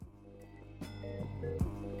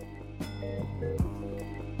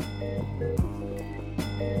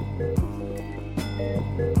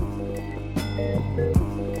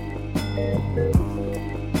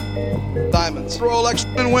Diamonds, Rolex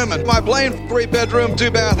and women. My plane, 3-bedroom,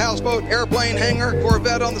 2-bath houseboat, airplane hangar,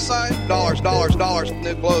 Corvette on the side. Dollars.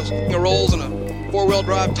 New clothes, rolls and a 4-wheel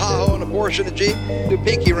drive Tahoe and a Porsche and a Jeep. New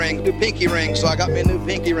pinky ring. So I got me a new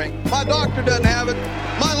pinky ring. My doctor doesn't have it.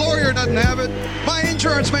 My lawyer doesn't have it. My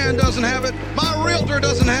insurance man doesn't have it. My realtor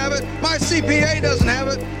doesn't have it. My CPA doesn't have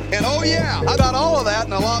it. And oh yeah, I got all of that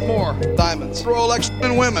and a lot more. Diamonds, Rolex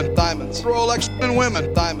and women. Diamonds, Rolex and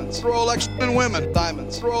women. Diamonds, Rolex and women.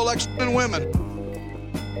 Diamonds, Rolex and women.